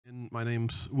My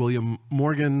name's William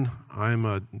Morgan. I'm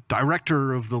a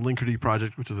director of the Linkerd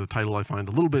project, which is a title I find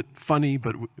a little bit funny,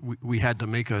 but we had to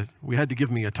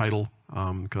give me a title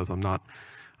because I'm not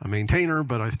a maintainer,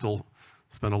 but I still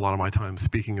spend a lot of my time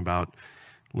speaking about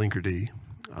Linkerd.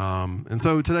 And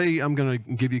so today I'm going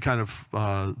to give you kind of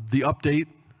the update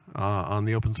on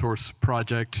the open source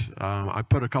project. I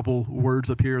put a couple words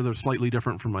up here that are slightly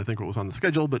different from I think what was on the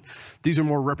schedule, but these are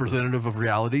more representative of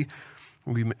reality.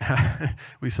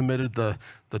 We submitted the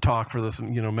talk for this,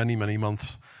 many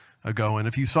months ago, and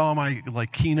if you saw my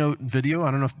keynote video,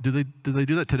 I don't know if did they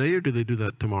do that today or do they do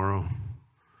that tomorrow?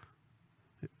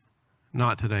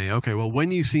 Not today. Okay. Well,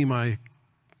 when you see my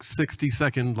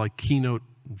 60-second keynote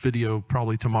video,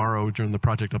 probably tomorrow during the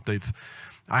project updates,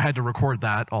 I had to record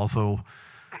that also,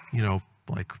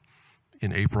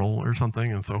 in April or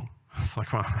something, and so it's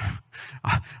like, well,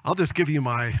 I'll just give you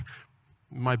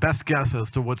my best guess as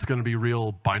to what's going to be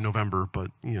real by November,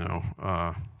 but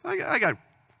I got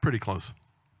pretty close.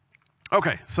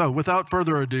 Okay, so without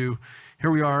further ado, here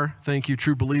we are. Thank you,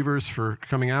 true believers, for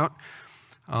coming out.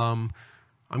 I'm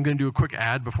going to do a quick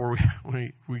ad before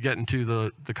we get into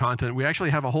the content. We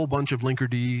actually have a whole bunch of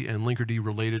Linkerd and Linkerd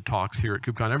related talks here at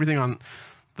KubeCon. Everything on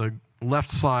the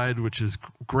left side, which is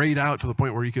grayed out to the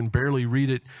point where you can barely read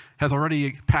it, has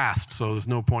already passed, so there's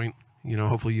no point.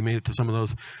 Hopefully you made it to some of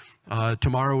those.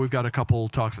 Tomorrow we've got a couple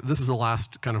talks. This is the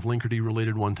last kind of Linkerd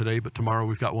related one today, but tomorrow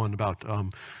we've got one about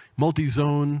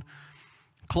multi-zone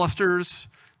clusters.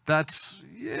 That's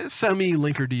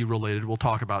semi-Linkerd related. We'll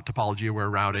talk about topology-aware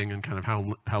routing and kind of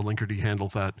how Linkerd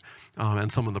handles that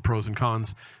and some of the pros and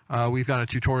cons. We've got a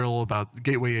tutorial about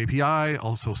Gateway API,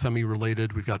 also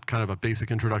semi-related. We've got kind of a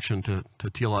basic introduction to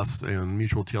TLS and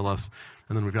mutual TLS,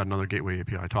 and then we've got another Gateway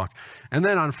API talk. And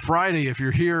then on Friday, if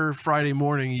you're here Friday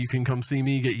morning, you can come see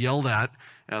me get yelled at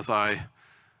as I,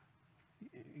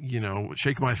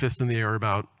 shake my fist in the air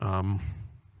about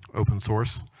open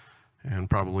source, and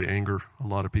probably anger a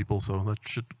lot of people, so that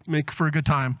should make for a good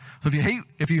time. So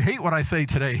if you hate what I say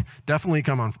today, definitely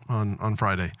come on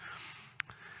Friday.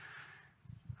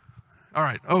 All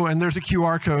right. Oh, and there's a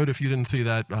QR code if you didn't see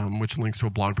that, which links to a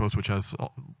blog post, which has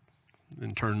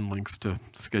in turn links to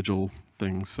schedule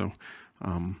things. So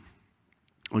I'll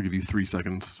give you 3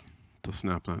 seconds to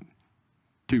snap that.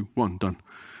 2, 1, done.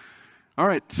 All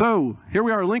right. So here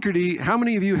we are, Linkerd. How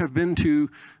many of you have been to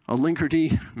a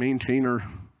Linkerd maintainer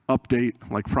update,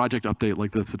 project update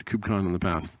like this at KubeCon in the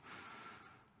past?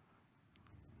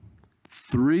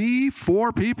 3,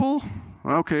 4 people?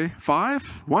 Okay,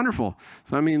 5? Wonderful.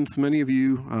 So that means many of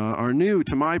you are new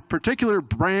to my particular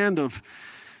brand of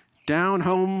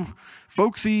down-home,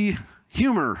 folksy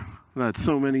humor that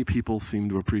so many people seem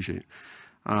to appreciate.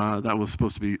 That was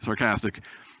supposed to be sarcastic.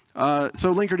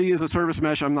 So Linkerd is a service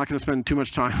mesh. I'm not going to spend too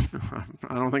much time.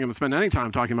 I don't think I'm going to spend any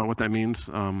time talking about what that means.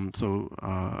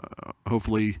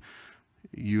 Hopefully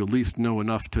you at least know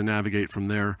enough to navigate from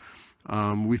there.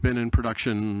 We've been in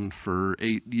production for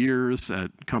 8 years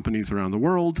at companies around the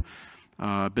world.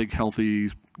 Big, healthy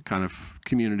kind of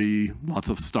community, lots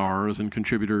of stars and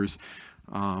contributors.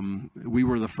 We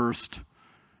were the first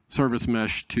service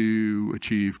mesh to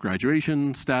achieve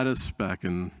graduation status back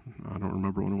in, I don't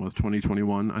remember when it was,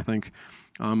 2021, I think.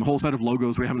 A whole set of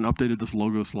logos. We haven't updated this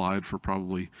logo slide for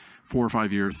probably 4 or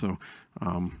 5 years, so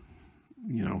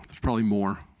there's probably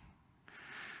more.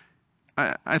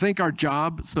 I think our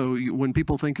job, so when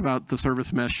people think about the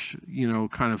service mesh,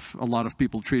 kind of a lot of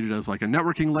people treat it as like a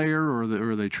networking layer,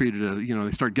 or they treat it as,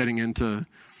 they start getting into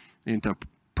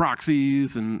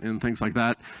proxies and things like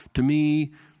that. To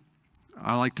me,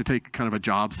 I like to take kind of a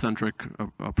job-centric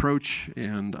approach,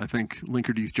 and I think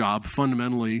Linkerd's job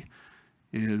fundamentally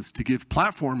is to give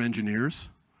platform engineers,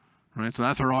 right? So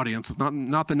that's our audience. It's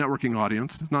not the networking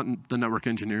audience. It's not the network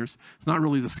engineers. It's not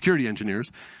really the security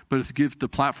engineers, but it's to give the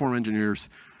platform engineers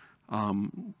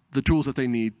the tools that they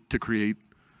need to create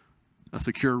a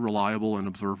secure, reliable, and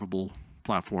observable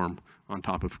platform on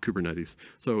top of Kubernetes.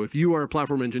 So if you are a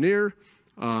platform engineer,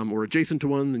 or adjacent to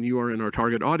one, then you are in our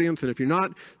target audience. And if you're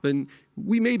not, then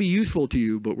we may be useful to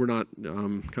you, but we're not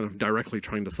kind of directly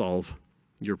trying to solve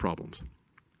your problems.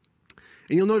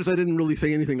 And you'll notice I didn't really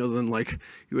say anything other than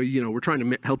we're trying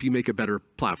to help you make a better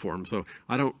platform. So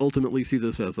I don't ultimately see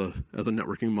this as a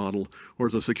networking model or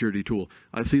as a security tool.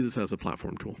 I see this as a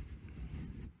platform tool.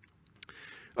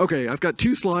 Okay, I've got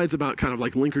 2 slides about kind of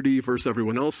Linkerd versus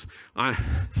everyone else.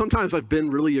 Sometimes I've been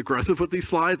really aggressive with these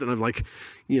slides, and I've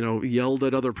yelled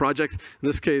at other projects. In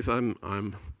this case,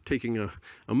 I'm taking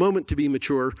a moment to be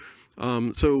mature.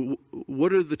 So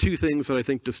what are the 2 things that I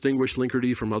think distinguish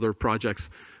Linkerd from other projects?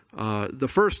 The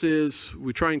first is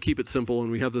we try and keep it simple,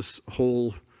 and we have this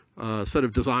whole set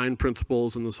of design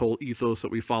principles and this whole ethos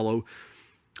that we follow.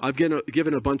 I've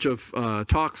given a bunch of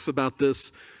talks about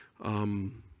this.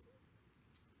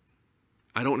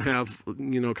 I don't have,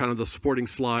 kind of the supporting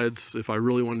slides if I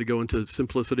really wanted to go into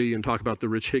simplicity and talk about the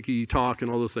Rich Hickey talk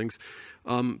and all those things.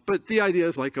 But the idea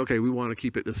is like, okay, we want to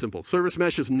keep it as simple. Service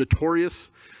mesh is notorious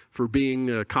for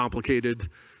being complicated,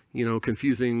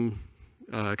 confusing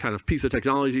kind of piece of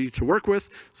technology to work with.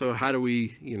 So how do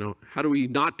we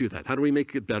not do that? How do we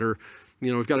make it better?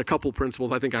 We've got a couple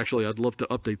principles. I think actually I'd love to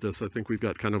update this. I think we've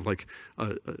got kind of like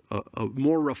a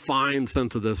more refined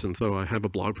sense of this, and so I have a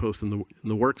blog post in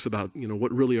the works about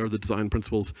what really are the design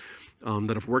principles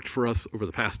that have worked for us over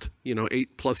the past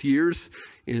 8+ years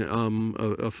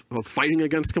of fighting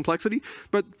against complexity.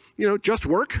 But just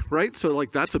work, right? So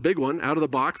like that's a big one out of the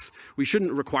box. We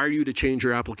shouldn't require you to change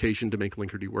your application to make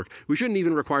Linkerd work. We shouldn't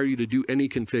even require you to do any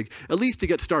config, at least to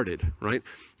get started, right?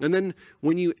 And then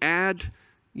when you add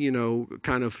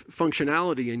kind of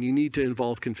functionality and you need to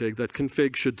involve config, that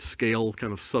config should scale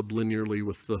kind of sublinearly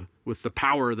with the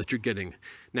power that you're getting.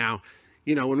 Now,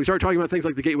 when we start talking about things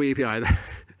like the gateway API,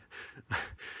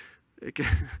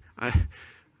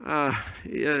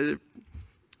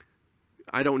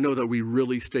 I don't know that we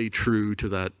really stay true to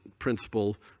that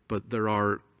principle, but there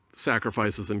are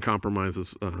sacrifices and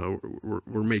compromises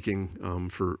we're making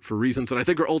for reasons that I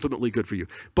think are ultimately good for you.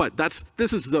 But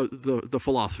this is the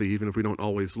philosophy, even if we don't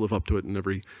always live up to it in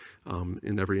every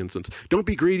instance. Don't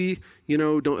be greedy.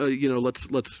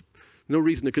 Let's no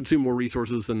reason to consume more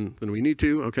resources than we need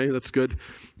to. Okay, that's good.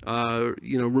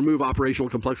 Remove operational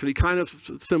complexity, kind of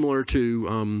similar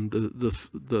to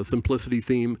the simplicity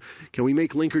theme. Can we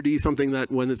make Linkerd something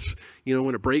that when it's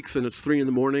when it breaks and it's 3 in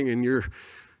the morning and you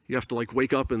have to like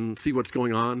wake up and see what's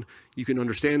going on, you can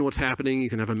understand what's happening, you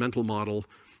can have a mental model,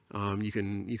 you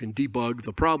can debug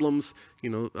the problems.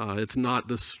 It's not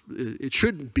this, it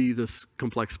shouldn't be this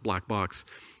complex black box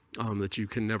that you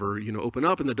can never open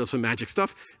up and that does some magic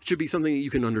stuff. It should be something that you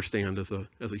can understand as a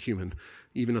human,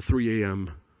 even a 3 a.m.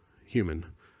 human.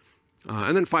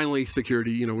 And then finally,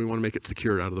 security. We want to make it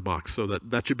secure out of the box, so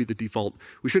that should be the default.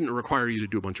 We shouldn't require you to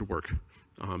do a bunch of work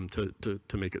to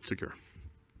make it secure.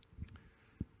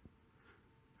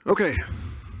 Okay,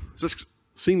 does this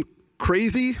seem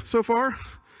crazy so far?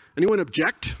 Anyone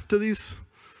object to these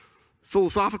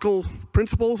philosophical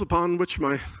principles upon which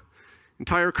my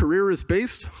entire career is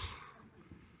based?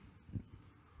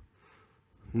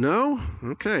 No?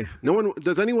 Okay. No one.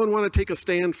 Does anyone want to take a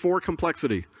stand for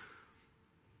complexity?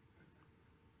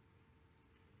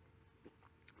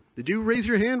 Did you raise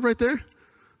your hand right there?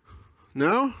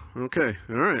 No? Okay.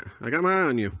 All right. I got my eye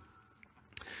on you.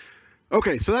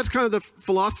 Okay, so that's kind of the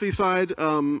philosophy side.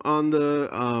 On the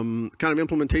kind of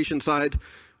implementation side,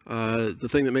 the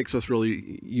thing that makes us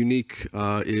really unique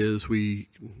is we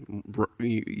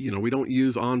don't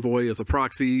use Envoy as a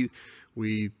proxy.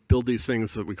 We build these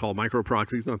things that we call micro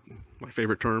proxies. Not my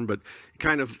favorite term, but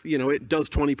kind of it does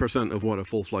 20% of what a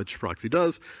full-fledged proxy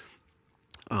does.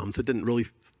 So it didn't really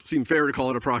seem fair to call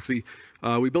it a proxy.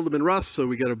 We build them in Rust, so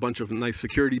we get a bunch of nice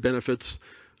security benefits.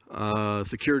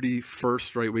 Security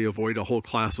first, right? We avoid a whole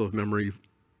class of memory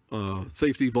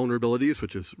safety vulnerabilities,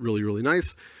 which is really, really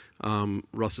nice.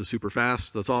 Rust is super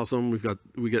fast. That's awesome.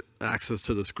 We get access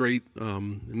to this great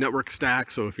network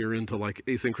stack. So if you're into like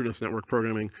asynchronous network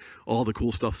programming, all the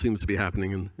cool stuff seems to be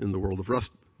happening in the world of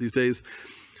Rust these days.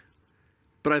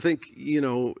 But I think,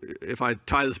 if I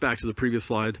tie this back to the previous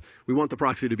slide, we want the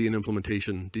proxy to be an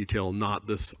implementation detail, not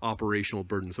this operational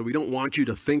burden. So we don't want you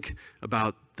to think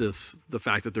about the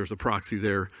fact that there's a proxy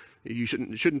there. It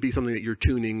shouldn't be something that you're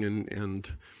tuning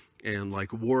and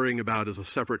like worrying about as a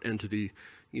separate entity,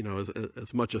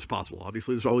 as much as possible.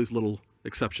 Obviously, there's always little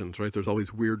exceptions, right? There's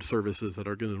always weird services that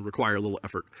are going to require a little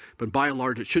effort. But by and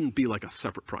large, it shouldn't be like a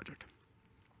separate project.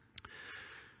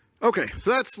 Okay, so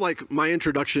that's like my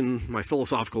introduction, my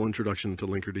philosophical introduction to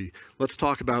Linkerd. Let's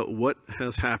talk about what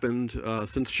has happened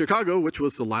since Chicago, which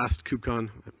was the last KubeCon,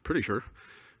 I'm pretty sure,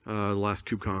 the last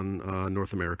KubeCon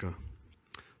North America.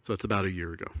 So it's about a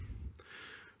year ago.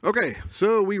 Okay,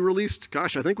 so we released, I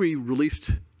think we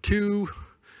released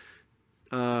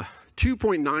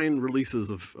 2.9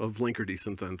 releases of Linkerd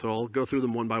since then. So I'll go through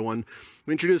them one by one.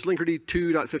 We introduced Linkerd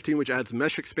 2.15, which adds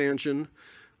mesh expansion.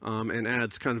 And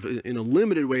adds kind of, in a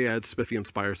limited way, adds SPIFFE and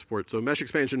Spire support. So mesh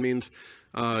expansion means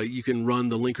you can run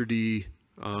the Linkerd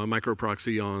micro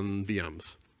proxy on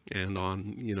VMs and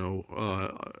on,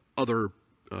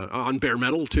 on bare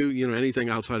metal too, anything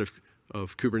outside of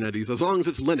Kubernetes, as long as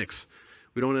it's Linux.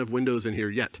 We don't have Windows in here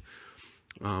yet.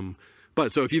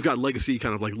 But so if you've got legacy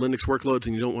kind of like Linux workloads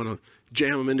and you don't want to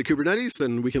jam them into Kubernetes,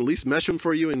 then we can at least mesh them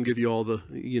for you and give you all the,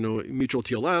 mutual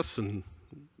TLS and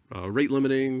rate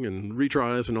limiting and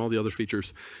retries and all the other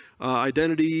features.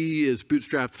 Identity is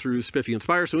bootstrapped through Spiffy and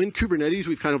Spire. So in Kubernetes,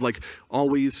 we've kind of like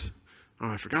always,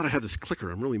 I forgot I have this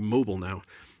clicker. I'm really mobile now.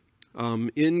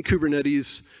 In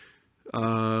Kubernetes,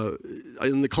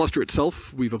 in the cluster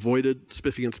itself, we've avoided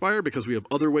Spiffy and Spire because we have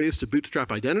other ways to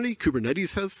bootstrap identity.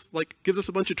 Kubernetes gives us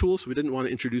a bunch of tools, so we didn't want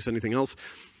to introduce anything else.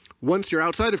 Once you're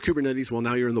outside of Kubernetes, well,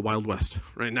 now you're in the Wild West.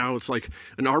 Right now, it's like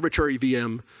an arbitrary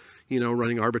VM,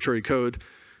 running arbitrary code.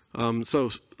 So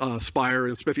Spire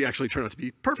and Spiffy actually turn out to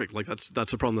be perfect. Like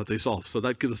that's a problem that they solve. So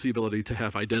that gives us the ability to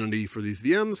have identity for these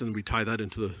VMs, and we tie that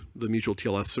into the mutual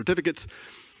TLS certificates.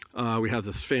 We have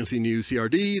this fancy new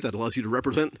CRD that allows you to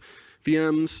represent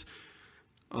VMs,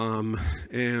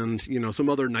 and some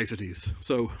other niceties.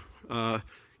 So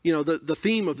the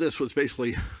theme of this was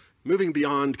basically moving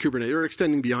beyond Kubernetes or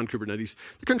extending beyond Kubernetes.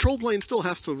 The control plane still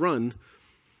has to run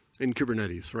in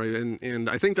Kubernetes, right? And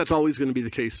I think that's always going to be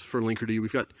the case for Linkerd.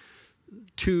 We've got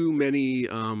too many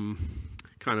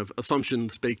kind of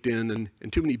assumptions baked in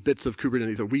and too many bits of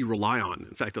Kubernetes that we rely on.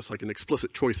 In fact, that's like an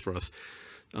explicit choice for us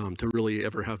to really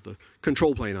ever have the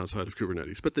control plane outside of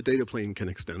Kubernetes. But the data plane can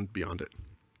extend beyond it.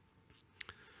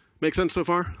 Make sense so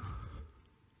far?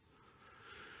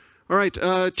 All right,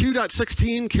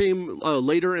 2.16 came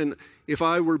later, and if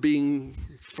I were being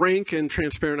frank and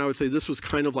transparent, I would say this was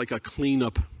kind of like a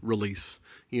cleanup release.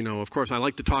 Of course, I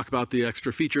like to talk about the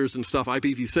extra features and stuff.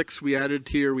 IPv6 we added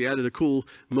here. We added a cool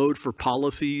mode for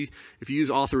policy. If you use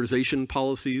authorization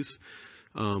policies,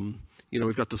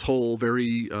 we've got this whole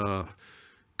very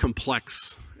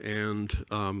complex and,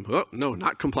 oh, no,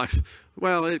 not complex.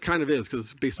 Well, it kind of is because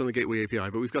it's based on the Gateway API,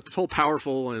 but we've got this whole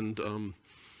powerful and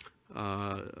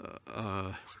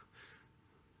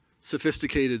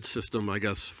sophisticated system, I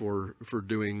guess, for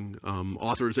doing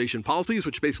authorization policies,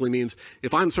 which basically means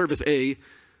if I'm service A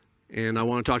and I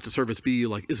want to talk to service B,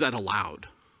 like, is that allowed,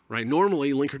 right?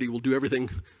 Normally, Linkerd will do everything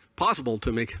possible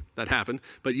to make that happen,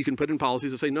 but you can put in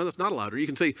policies that say, no, that's not allowed. Or you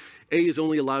can say A is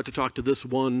only allowed to talk to this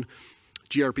one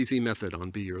gRPC method on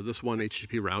B or this one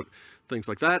HTTP route, things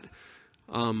like that.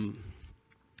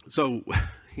 So,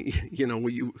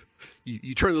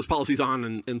 you turn those policies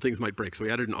on and things might break. So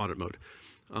we added an audit mode.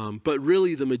 But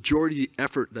really the majority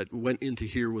effort that went into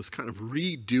here was kind of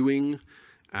redoing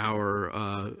our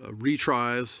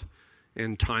retries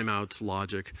and timeouts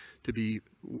logic to be,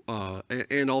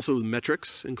 and also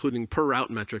metrics, including per route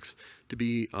metrics, to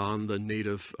be on the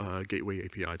native Gateway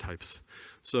API types.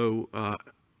 So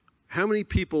how many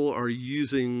people are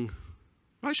using,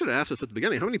 I should have asked this at the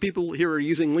beginning, how many people here are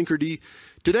using Linkerd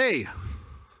today?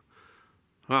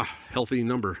 Healthy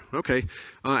number. Okay.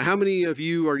 How many of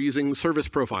you are using service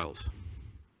profiles?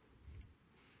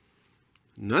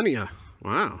 None of you.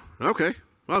 Wow. Okay.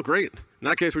 Well, great. In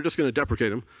that case, we're just going to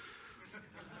deprecate them.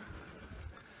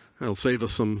 That'll save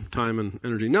us some time and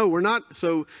energy. No, we're not.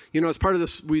 So, as part of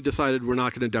this, we decided we're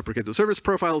not going to deprecate the service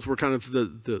profiles. Were kind of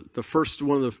the first,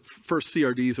 one of the first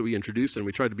CRDs that we introduced, and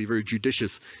we tried to be very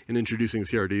judicious in introducing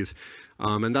CRDs.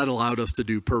 And that allowed us to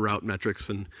do per route metrics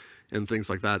and things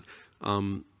like that.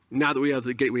 Now that we have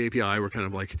the Gateway API, we're kind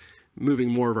of like moving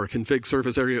more of our config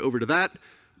surface area over to that.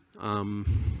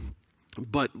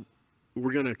 But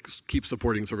we're going to keep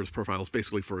supporting service profiles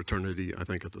basically for eternity, I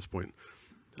think, at this point.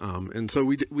 And so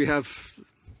we have,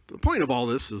 the point of all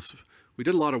this is we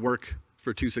did a lot of work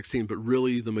for 2.16, but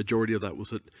really the majority of that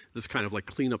was this kind of like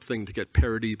cleanup thing to get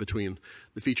parity between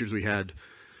the features we had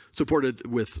supported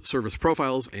with service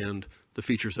profiles and the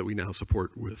features that we now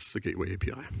support with the Gateway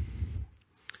API.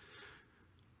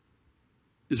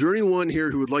 Is there anyone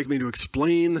here who would like me to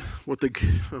explain what the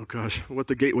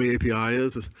Gateway API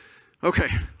is? Okay,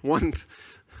 one.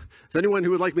 Is anyone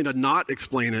who would like me to not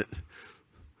explain it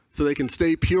so they can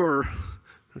stay pure?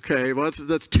 Okay, well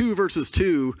that's 2 versus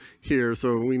 2 here,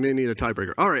 so we may need a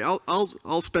tiebreaker. All right,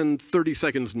 I'll spend 30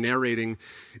 seconds narrating.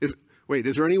 Is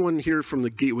there anyone here from the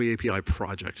Gateway API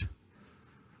project?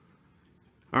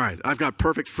 All right, I've got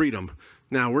perfect freedom.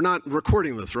 Now we're not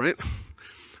recording this, right?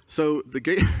 So the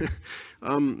Gateway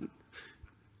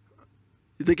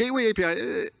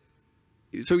API,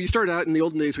 so you start out in the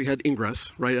olden days, we had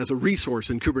Ingress, right, as a resource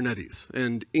in Kubernetes.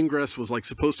 And Ingress was like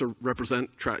supposed to represent,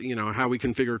 how we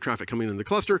configure traffic coming in the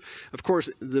cluster. Of course,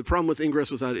 the problem with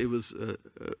Ingress was that it was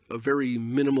a very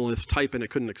minimalist type and it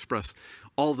couldn't express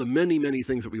all the many, many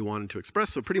things that we wanted to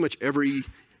express. So pretty much every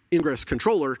Ingress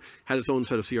controller had its own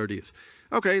set of CRDs.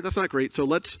 Okay, that's not great. So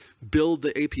let's build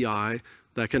the API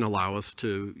that can allow us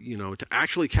to, to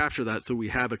actually capture that, so we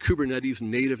have a Kubernetes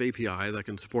native API that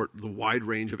can support the wide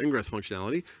range of Ingress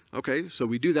functionality. Okay, so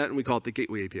we do that and we call it the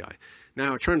Gateway API.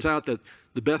 Now, it turns out that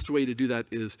the best way to do that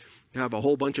is to have a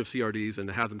whole bunch of CRDs and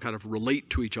to have them kind of relate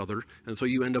to each other. And so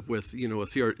you end up with, a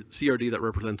CRD that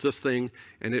represents this thing,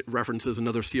 and it references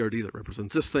another CRD that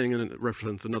represents this thing, and it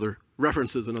references another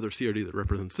CRD that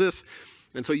represents this.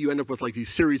 And so you end up with like these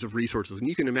series of resources. And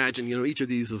you can imagine, each of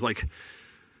these is like,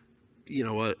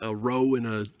 a row in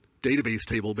a database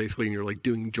table, basically, and you're like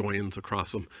doing joins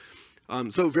across them.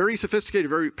 So very sophisticated,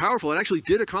 very powerful. It actually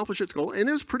did accomplish its goal, and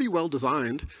it was pretty well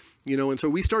designed, and so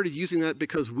we started using that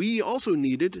because we also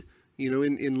needed, in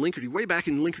Linkerd, way back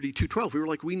in Linkerd 2.12, we were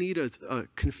like, we need a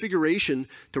configuration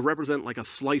to represent like a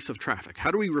slice of traffic.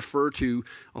 How do we refer to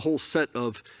a whole set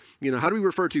of, how do we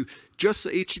refer to just the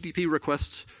HTTP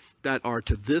requests that are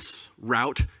to this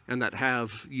route and that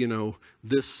have,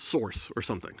 this source or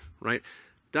something, right?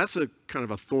 That's a kind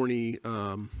of a thorny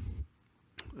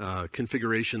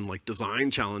configuration, like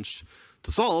design challenge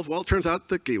to solve. Well, it turns out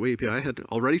the Gateway API had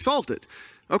already solved it.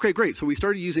 Okay, great. So we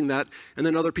started using that, and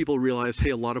then other people realized, hey,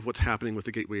 a lot of what's happening with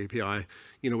the Gateway API,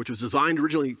 which was designed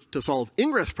originally to solve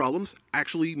Ingress problems,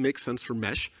 actually makes sense for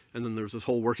mesh. And then there's this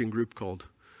whole working group called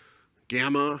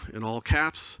Gamma in all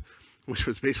caps, which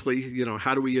was basically,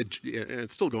 how do we, and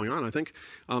it's still going on, I think,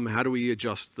 how do we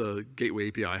adjust the Gateway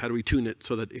API? How do we tune it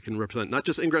so that it can represent not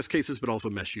just Ingress cases, but also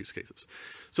mesh use cases?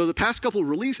 So the past couple of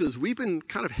releases, we've been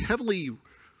kind of heavily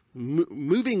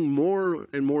moving more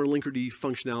and more Linkerd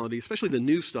functionality, especially the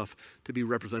new stuff, to be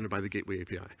represented by the Gateway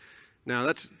API. Now,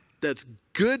 that's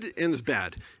good and it's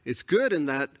bad. It's good in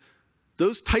that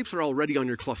those types are already on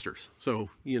your clusters. So,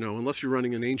 unless you're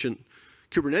running an ancient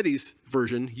Kubernetes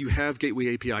version, you have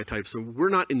Gateway API types, so we're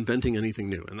not inventing anything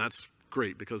new, and that's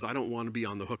great because I don't want to be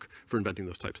on the hook for inventing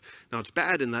those types. Now, it's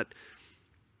bad in that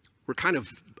we're kind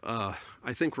of,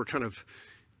 I think we're kind of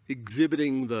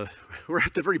exhibiting we're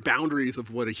at the very boundaries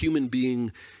of what a human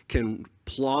being can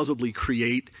plausibly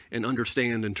create and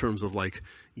understand in terms of like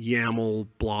YAML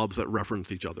blobs that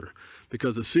reference each other.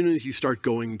 Because as soon as you start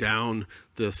going down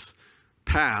this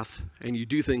path and you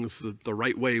do things the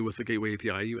right way with the Gateway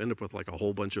API, you end up with like a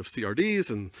whole bunch of CRDs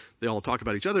and they all talk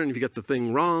about each other, and if you get the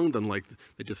thing wrong, then like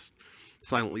they just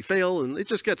silently fail, and it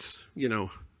just gets,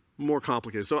 more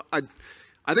complicated. So I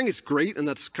think it's great, and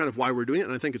that's kind of why we're doing it,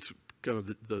 and I think it's kind of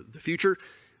the future.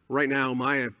 Right now,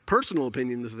 my personal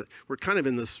opinion is that we're kind of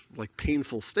in this like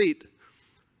painful state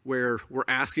where we're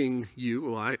asking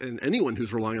you, and anyone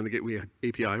who's relying on the Gateway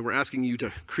API, we're asking you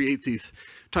to create these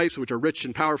types which are rich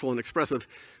and powerful and expressive,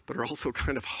 but are also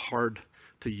kind of hard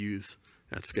to use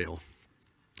at scale.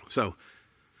 So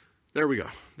there we go.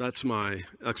 That's my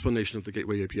explanation of the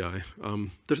Gateway API. I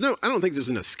don't think there's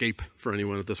an escape for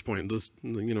anyone at this point.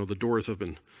 The doors have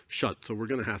been shut, so we're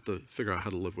going to have to figure out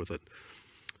how to live with it.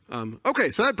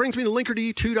 Okay, so that brings me to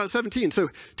Linkerd 2.17. So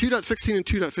 2.16 and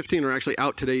 2.15 are actually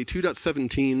out today.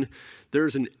 2.17,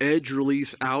 there's an Edge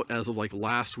release out as of like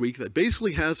last week that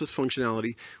basically has this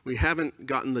functionality. We haven't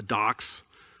gotten the docs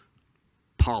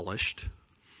polished.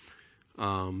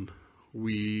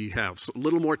 We have a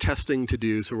little more testing to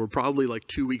do, so we're probably like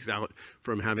 2 weeks out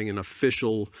from having an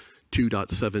official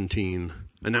 2.17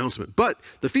 announcement. But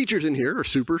the features in here are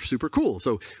super, super cool.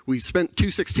 So we spent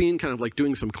 2.16 kind of like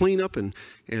doing some cleanup and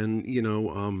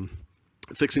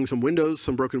fixing some windows,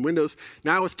 some broken windows.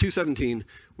 Now with 2.17,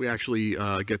 we actually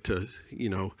get to,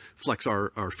 flex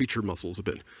our feature muscles a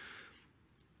bit.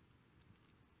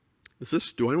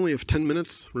 Do I only have 10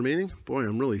 minutes remaining? Boy,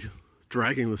 I'm really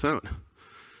dragging this out.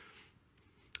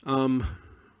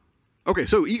 Okay,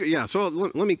 so yeah, so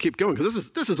let me keep going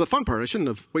because this is a fun part. I shouldn't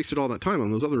have wasted all that time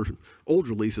on those other old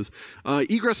releases.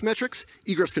 Egress metrics,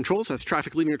 egress controls, that's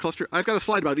traffic leaving your cluster. I've got a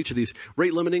slide about each of these.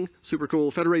 Rate limiting, super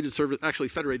cool. Federated service, actually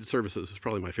federated services is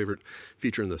probably my favorite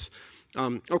feature in this.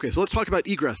 Okay, so let's talk about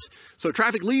egress. So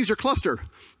traffic leaves your cluster.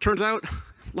 Turns out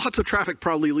lots of traffic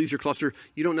probably leaves your cluster.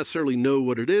 You don't necessarily know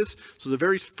what it is. So the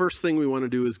very first thing we want to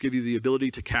do is give you the ability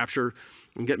to capture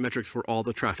and get metrics for all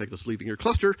the traffic that's leaving your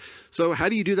cluster. So how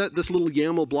do you do that? This little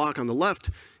YAML block on the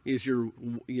left is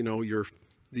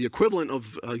the equivalent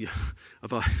of a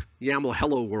YAML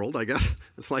hello world, I guess.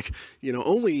 It's like,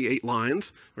 only 8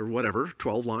 lines or whatever,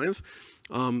 12 lines,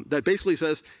 that basically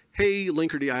says, hey,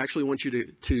 Linkerd, I actually want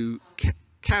you to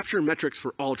capture metrics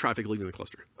for all traffic leaving the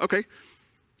cluster. Okay.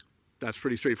 That's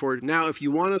pretty straightforward. Now, if you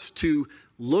want us to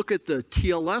look at the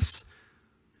TLS,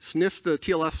 sniff the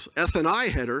TLS SNI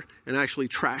header, and actually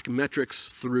track metrics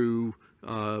through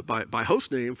by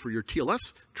host name for your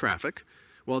TLS traffic,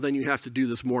 well, then you have to do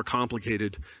this more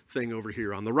complicated thing over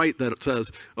here on the right that it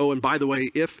says, oh, and by the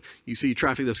way, if you see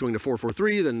traffic that's going to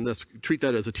 443, then let's treat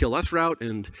that as a TLS route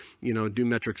and, you know, do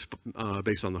metrics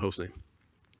based on the host name.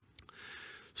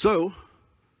 So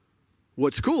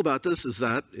what's cool about this is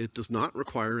that it does not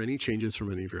require any changes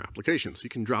from any of your applications. You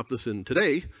can drop this in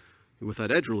today with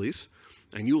that edge release,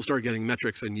 and you'll start getting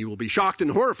metrics, and you will be shocked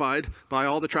and horrified by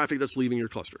all the traffic that's leaving your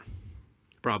cluster,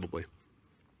 probably.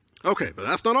 Okay, but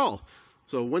that's not all.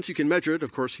 So once you can measure it,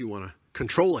 of course, you want to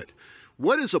control it.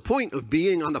 What is the point of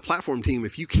being on the platform team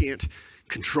if you can't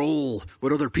control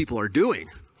what other people are doing?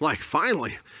 Like,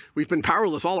 finally, we've been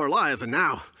powerless all our lives, and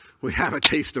now we have a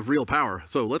taste of real power.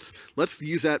 So let's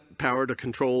use that power to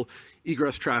control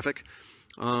egress traffic.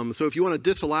 So if you want to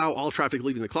disallow all traffic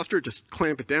leaving the cluster, just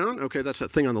clamp it down. Okay, that's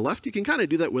that thing on the left. You can kind of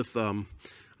do that with, I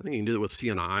think you can do that with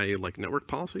CNI, like network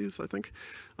policies, I think.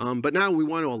 But now we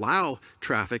want to allow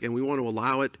traffic, and we want to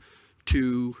allow it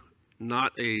to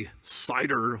not a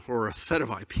CIDR or a set of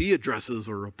IP addresses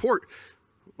or a port.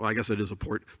 Well, I guess it is a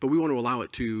port, but we want to allow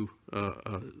it to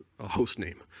a host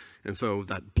name. And so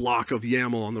that block of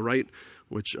YAML on the right,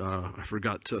 which I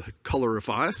forgot to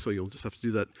colorify, so you'll just have to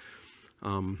do that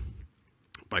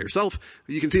by yourself.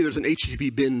 You can see there's an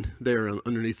HTTP bin there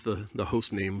underneath the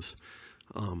host names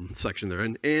section there.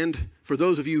 And for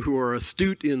those of you who are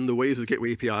astute in the ways of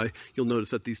Gateway API, you'll notice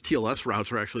that these TLS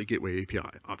routes are actually Gateway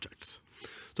API objects.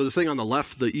 So this thing on the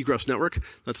left, the egress network,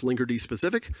 that's Linkerd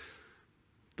specific.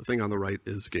 The thing on the right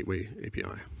is Gateway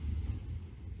API.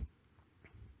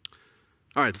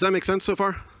 All right, does that make sense so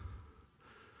far?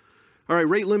 All right,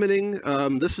 rate limiting.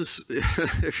 This is,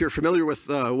 if you're familiar with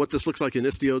what this looks like in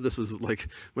Istio, this is like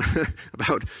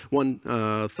about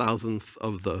 1/1000th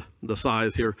of the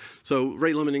size here. So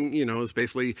rate limiting, you know, is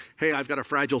basically, hey, I've got a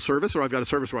fragile service, or I've got a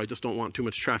service where I just don't want too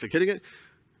much traffic hitting it.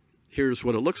 Here's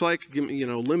what it looks like. You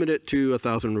know, limit it to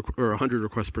 1,000 or 100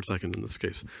 requests per second in this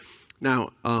case.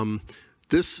 Now,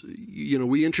 this, you know,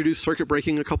 we introduced circuit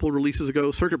breaking a couple of releases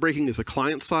ago. Circuit breaking is a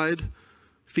client-side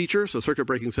feature. So circuit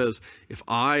breaking says, if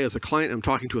I, as a client, am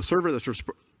talking to a server that's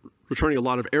returning a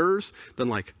lot of errors, then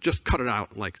like just cut it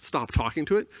out, like stop talking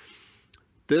to it.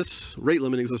 This rate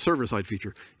limiting is a server-side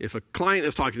feature. If a client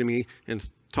is talking to me and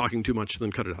talking too much,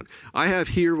 then cut it out. I have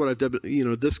here what I've done, you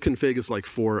know, this config is like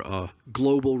for a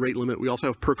global rate limit. We also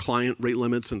have per client rate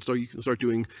limits, and so you can start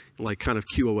doing like kind of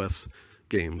QoS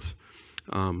games.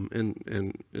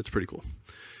 And it's pretty cool.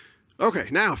 Okay,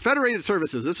 now federated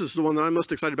services. This is the one that I'm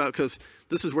most excited about because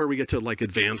this is where we get to like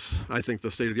advance, I think, the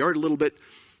state of the art a little bit.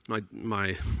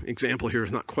 My example here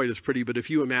is not quite as pretty, but if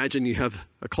you imagine you have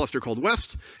a cluster called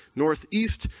West, North,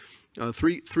 East,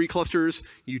 three clusters,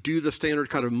 you do the standard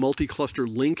kind of multi-cluster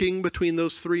linking between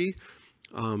those three.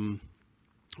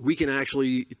 We can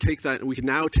actually take that, we can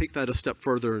now take that a step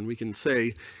further, and we can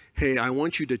say, hey, I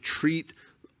want you to treat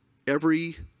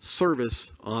every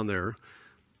service on there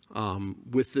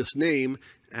with this name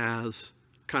as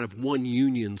kind of one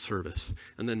union service.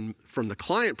 And then from the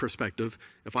client perspective,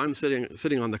 if I'm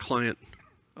sitting on the client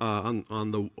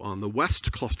on the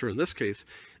West cluster in this case,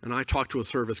 and I talk to a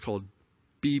service called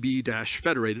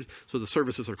BB-federated, so the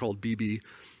services are called BB,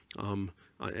 and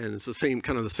it's the same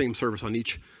kind of the same service on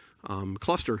each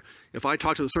cluster. If I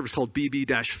talk to the service called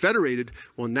BB-federated,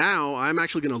 well, now I'm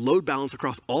actually going to load balance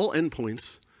across all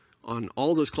endpoints on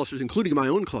all those clusters, including my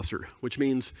own cluster, which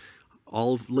means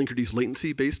all of Linkerd's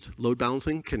latency-based load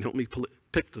balancing can help me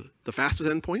pick the fastest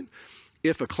endpoint.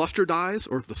 If a cluster dies,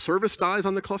 or if the service dies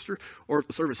on the cluster, or if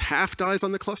the service half dies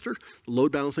on the cluster,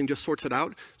 load balancing just sorts it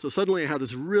out. So suddenly I have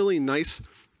this really nice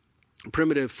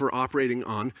primitive for operating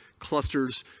on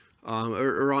clusters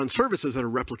or on services that are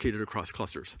replicated across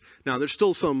clusters. Now, there's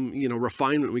still some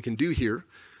refinement we can do here.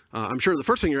 I'm sure the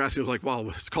first thing you're asking is like, well,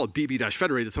 it's called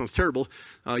BB-federated. It sounds terrible.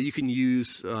 You can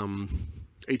use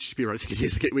HTTP routes. You can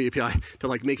use the Gateway API to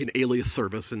like make an alias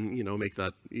service and make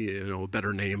that a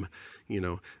better name.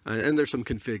 And there's some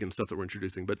config and stuff that we're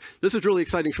introducing. But this is really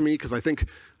exciting for me because I think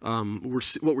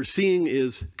what we're seeing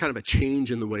is kind of a change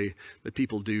in the way that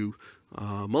people do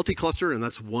multi-cluster, and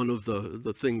that's one of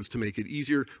the things to make it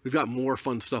easier. We've got more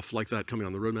fun stuff like that coming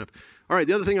on the roadmap. All right,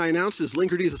 the other thing I announced is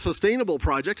Linkerd is a sustainable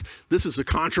project. This is a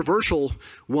controversial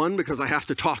one because I have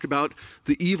to talk about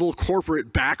the evil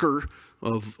corporate backer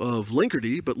of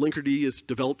Linkerd, but Linkerd is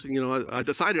developed, I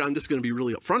decided I'm just going to be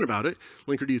really upfront about it.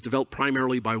 Linkerd is developed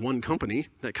primarily by one company.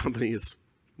 That company is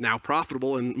now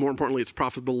profitable, and more importantly, it's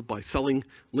profitable by selling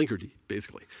Linkerd,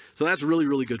 basically. So that's really,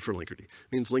 really good for Linkerd. It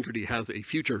means Linkerd has a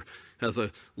future, has a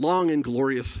long and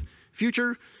glorious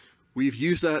future. We've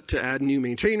used that to add new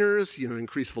maintainers,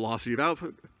 increase velocity of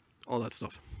output, all that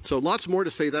stuff. So lots more to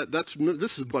say.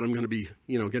 This is what I'm going to be,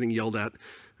 getting yelled at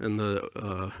in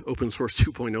the open source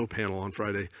 2.0 panel on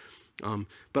Friday.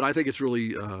 But I think it's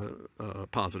really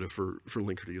positive for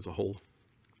Linkerd as a whole.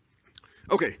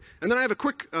 Okay, and then I have a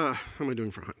quick, how am I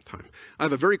doing for time? I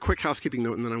have a very quick housekeeping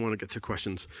note, and then I want to get to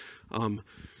questions.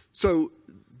 So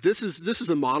this is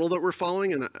a model that we're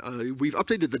following, and we've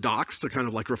updated the docs to kind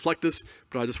of like reflect this,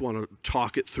 but I just want to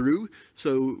talk it through.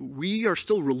 So we are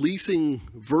still releasing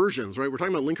versions, right? We're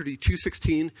talking about Linkerd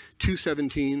 2.16,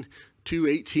 2.17,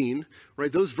 2.18,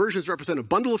 right? Those versions represent a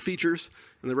bundle of features,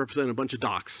 and they represent a bunch of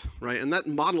docs, right? And that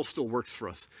model still works for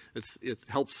us. It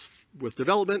helps with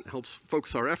development, helps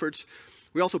focus our efforts.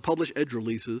 We also publish edge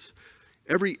releases.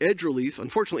 Every edge release,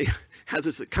 unfortunately, has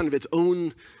its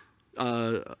own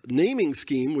naming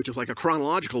scheme, which is like a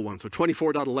chronological one. So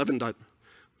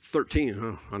 24.11.13.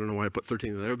 Oh, I don't know why I put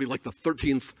 13 there. It would be like the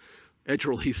 13th edge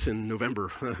release in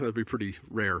November. That'd be pretty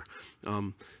rare,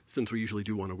 since we usually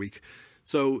do one a week.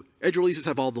 So edge releases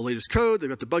have all the latest code. They've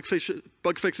got the bug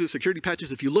fixes, security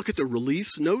patches. If you look at the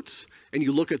release notes and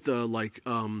you look at the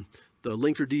the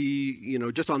Linkerd,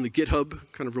 just on the GitHub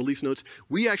kind of release notes,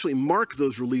 we actually mark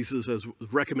those releases as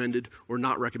recommended or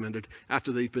not recommended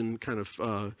after they've been kind of,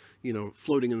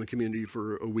 floating in the community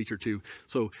for a week or two.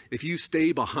 So if you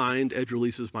stay behind edge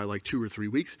releases by like 2 or 3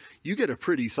 weeks, you get a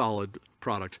pretty solid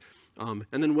product. And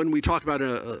then when we talk about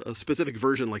a specific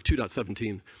version like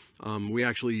 2.17, we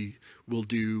actually will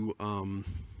do,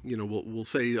 we'll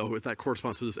say, oh, if that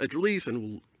corresponds to this edge release,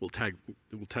 and we'll tag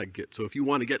Git. So if you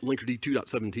want to get Linkerd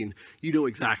 2.17, you know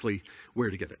exactly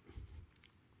where to get it.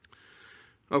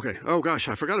 Okay. Oh gosh,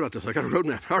 I forgot about this. I got a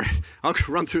roadmap. All right, I'll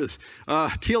run through this.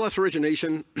 TLS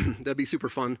origination, that'd be super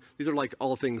fun. These are like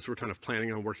all things we're kind of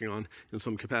planning on working on in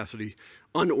some capacity.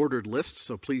 Unordered lists,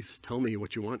 so please tell me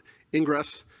what you want.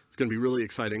 Ingress. It's going to be really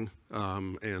exciting,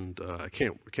 and I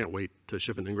can't wait to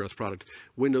ship an Ingress product.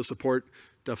 Windows support,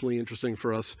 definitely interesting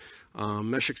for us.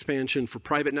 Mesh expansion for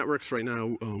private networks. Right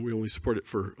now, we only support it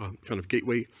for kind of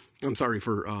gateway. I'm sorry,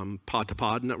 for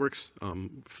pod-to-pod networks,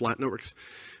 flat networks.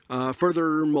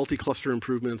 Further multi-cluster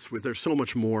improvements. There's so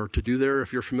much more to do there.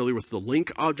 If you're familiar with the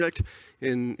link object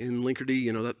in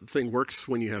Linkerd, that thing works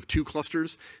when you have 2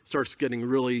 clusters. It starts getting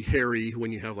really hairy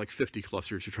when you have like 50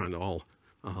 clusters you're trying to all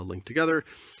link together.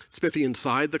 Spiffy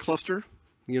inside the cluster,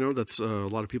 that's a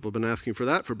lot of people have been asking for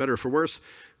that, for better or for worse.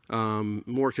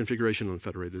 More configuration on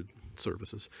federated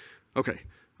services. Okay,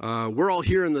 we're all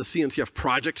here in the CNCF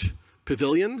project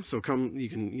pavilion, so come, you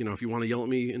can, if you want to yell at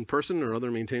me in person or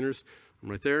other maintainers, I'm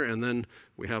right there. And then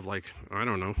we have like, I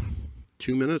don't know,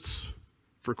 2 minutes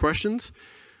for questions.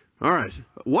 All right,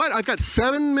 what? I've got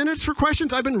 7 minutes for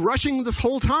questions? I've been rushing this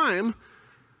whole time.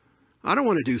 I don't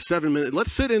want to do 7 minutes.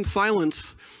 Let's sit in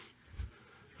silence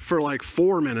for like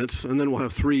 4 minutes, and then we'll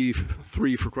have three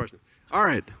for questions. All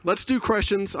right, let's do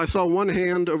questions. I saw one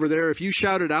hand over there. If you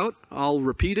shout it out, I'll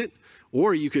repeat it,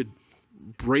 or you could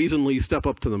brazenly step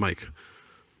up to the mic.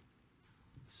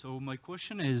 So my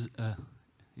question is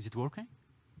it working?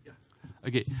 Yeah.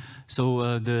 Okay,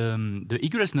 so the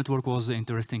Egress network was an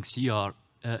interesting CR.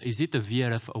 Is it a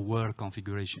VRF-aware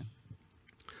configuration?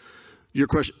 Your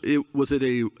question, was it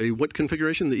a what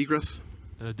configuration, the Egress?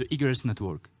 The Egress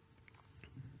network.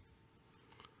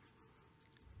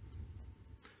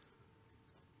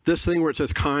 This thing where it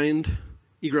says kind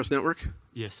Egress network?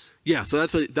 Yes. Yeah, so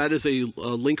that is a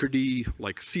Linkerd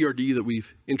like CRD that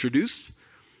we've introduced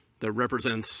that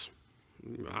represents,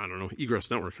 I don't know, Egress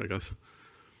network, I guess.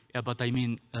 Yeah, but I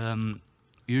mean,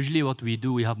 usually what we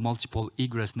do, we have multiple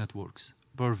Egress networks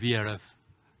per VRF.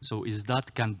 So is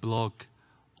that can block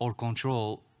or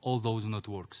control all those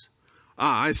networks?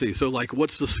 Ah, I see. So like,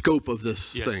 what's the scope of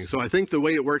this thing? So I think the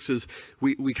way it works is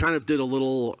we kind of did a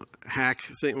little hack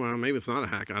thing. Well, maybe it's not a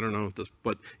hack. I don't know.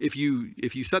 But if you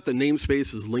set the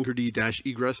namespace as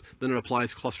Linkerd-egress, then it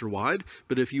applies cluster wide.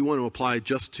 But if you want to apply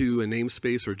just to a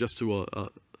namespace or just to a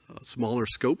smaller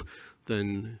scope,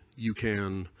 then you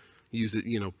can use it.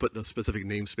 Put a specific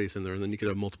namespace in there, and then you could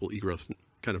have multiple egress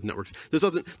kind of networks.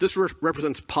 This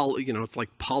represents it's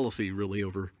like policy really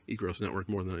over egress network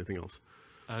more than anything else.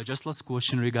 Just last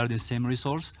question regarding same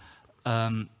resource.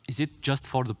 Is it just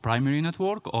for the primary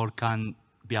network, or can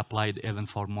be applied even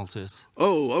for multis?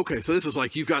 Oh, okay. So this is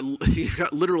like you've got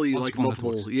literally like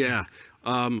multiple. Networks. Yeah.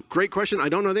 Great question. I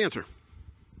don't know the answer.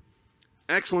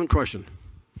 Excellent question.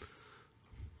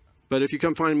 But if you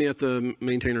come find me at the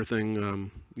maintainer thing,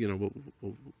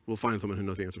 we'll find someone who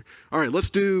knows the answer. All right, let's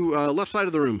do left side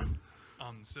of the room.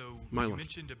 So you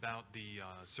mentioned about the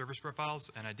service profiles,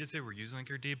 and I did say we're using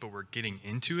Linkerd, but we're getting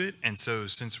into it. And so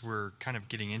since we're kind of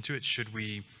getting into it, should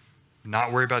we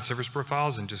not worry about service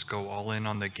profiles and just go all in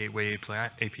on the gateway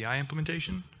API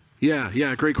implementation?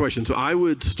 Yeah, great question. So I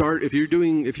would start, if you're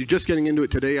just getting into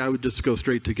it today, I would just go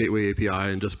straight to Gateway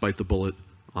API and just bite the bullet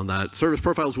on that. Service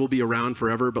profiles will be around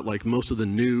forever, but like most of the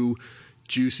new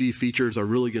juicy features are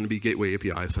really going to be Gateway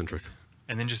API centric.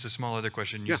 And then just a small other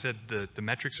question. You said the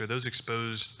metrics, are those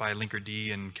exposed by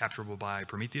Linkerd and capturable by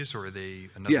Prometheus, or are they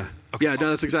another? Yeah, okay, no,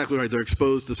 that's exactly right. They're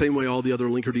exposed the same way all the other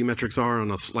Linkerd metrics are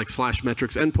on a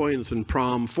 /metrics endpoint. It's in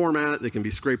prom format. They can be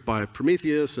scraped by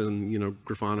Prometheus and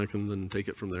Grafonic, and then take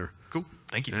it from there. Cool.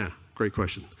 Thank you. Yeah, great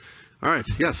question. All right.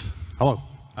 Yes. Hello.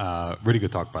 Really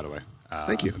good talk, by the way.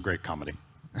 Thank you. Great comedy.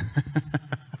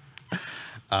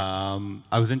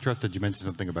 I was interested. You mentioned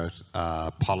something about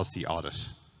policy audit.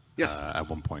 Yes. At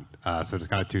one point. So there's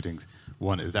kind of two things.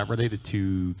 One, is that related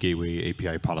to Gateway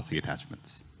API policy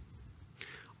attachments?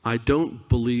 I don't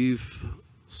believe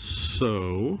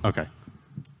so. Okay.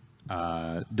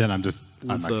 Then I'm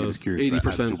actually just curious.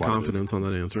 80% confidence on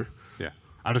that answer. Yeah.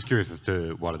 I'm just curious as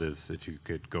to what it is, if you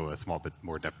could go a small bit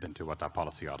more depth into what that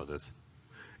policy audit is.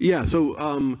 Yeah,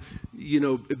 so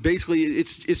basically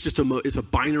it's just a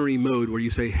binary mode where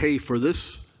you say, hey, for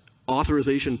this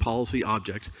authorization policy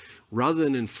object, rather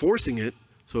than enforcing it,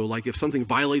 so like if something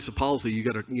violates a policy, you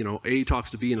got to, A talks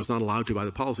to B and it's not allowed to by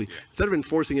the policy. Yeah. Instead of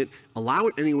enforcing it, allow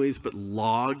it anyways, but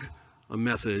log a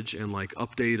message and like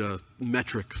update a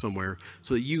metric somewhere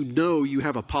so that you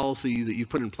have a policy that you've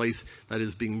put in place that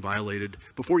is being violated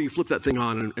before you flip that thing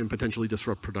on and potentially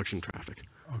disrupt production traffic.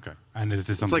 Okay. And is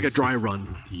this something? It's like a dry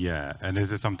run. Yeah. And is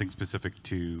this something specific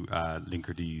to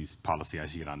Linkerd's policy? I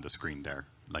see it on the screen there,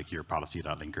 like your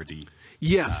policy.linkerd.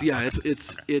 Yes. Yeah. Okay.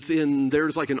 It's in,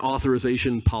 there's like an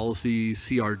authorization policy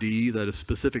CRD that is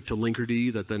specific to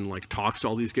Linkerd that then like talks to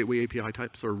all these gateway API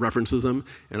types or references them.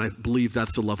 And I believe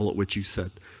that's the level at which you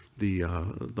set the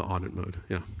audit mode.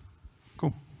 Yeah.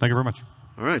 Cool. Thank you very much.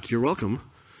 All right. You're welcome.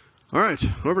 All right.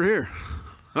 Over here.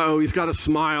 Uh-oh, he's got a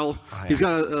smile. Oh, yeah. He's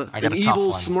got an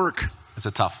evil smirk. It's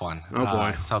a tough one. Oh,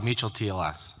 boy. So mutual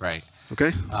TLS, right?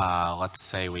 Okay. Let's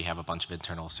say we have a bunch of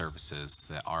internal services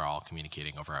that are all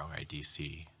communicating over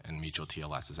OIDC and mutual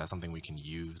TLS. Is that something we can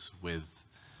use with,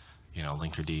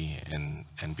 Linkerd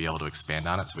and be able to expand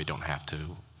on it so we don't have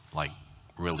to, like,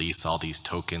 release all these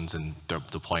tokens and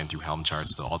deploy them through Helm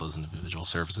charts to all those individual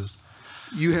services?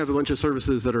 You have a bunch of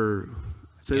services that are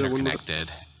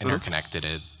interconnected,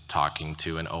 talking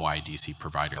to an OIDC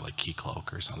provider like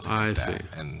Keycloak or something like that. I see.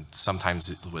 And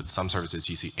sometimes with some services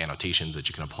you see annotations that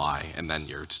you can apply, and then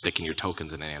you're sticking your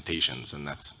tokens in annotations, and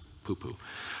that's poo-poo.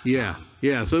 Yeah.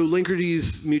 So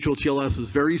Linkerd's mutual TLS is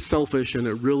very selfish, and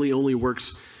it really only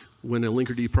works when a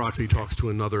Linkerd proxy talks to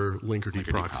another Linkerd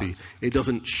proxy. It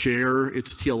doesn't share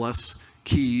its TLS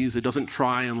keys. It doesn't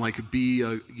try and like be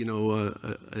an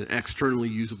externally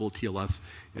usable TLS.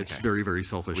 It's very, very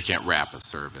selfish. We can't wrap a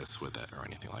service with it or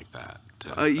anything like that.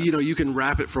 You can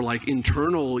wrap it for like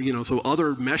internal, so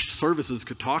other mesh services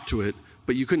could talk to it,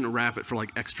 but you couldn't wrap it for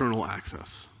like external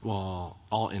access. Well,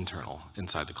 all internal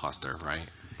inside the cluster, right?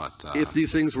 But if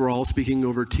these things were all speaking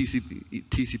over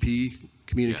TCP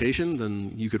communication,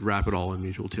 then you could wrap it all in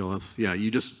mutual TLS. Yeah, you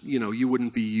just, you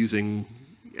wouldn't be using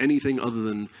anything other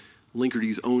than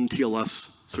Linkerd's own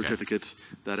TLS certificates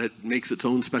that it makes its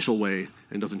own special way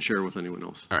and doesn't share with anyone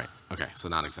else. All right. Okay. So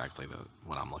not exactly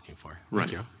what I'm looking for.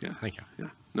 Thank you. Yeah. Thank you.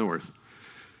 Yeah. No worries.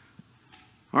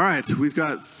 All right. We've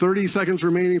got 30 seconds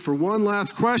remaining for one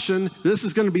last question. This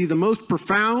is going to be the most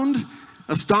profound,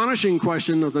 astonishing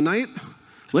question of the night.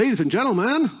 Ladies and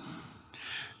gentlemen.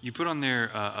 You put on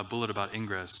there a bullet about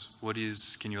Ingress.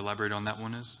 Can you elaborate on that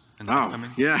one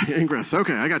yeah, Ingress.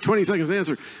 Okay. I got 20 seconds to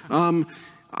answer.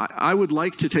 I would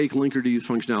like to take Linkerd's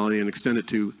functionality and extend it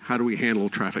to how do we handle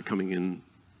traffic coming in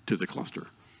to the cluster.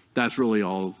 That's really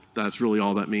all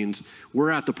that means.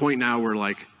 We're at the point now where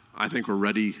like, I think we're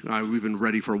ready. We've been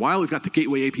ready for a while. We've got the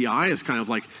gateway API as kind of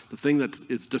like the thing that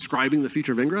is describing the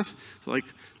future of Ingress. So like,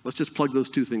 let's just plug those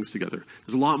two things together.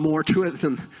 There's a lot more to it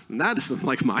than that is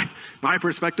like my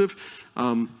perspective.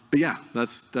 But yeah,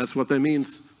 that's what that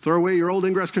means. Throw away your old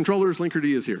Ingress controllers. Linkerd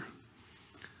is here.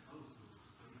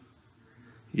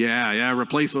 Yeah,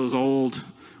 replace those old,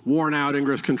 worn out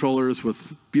Ingress controllers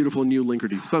with beautiful new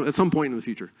Linkerd at some point in the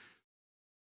future.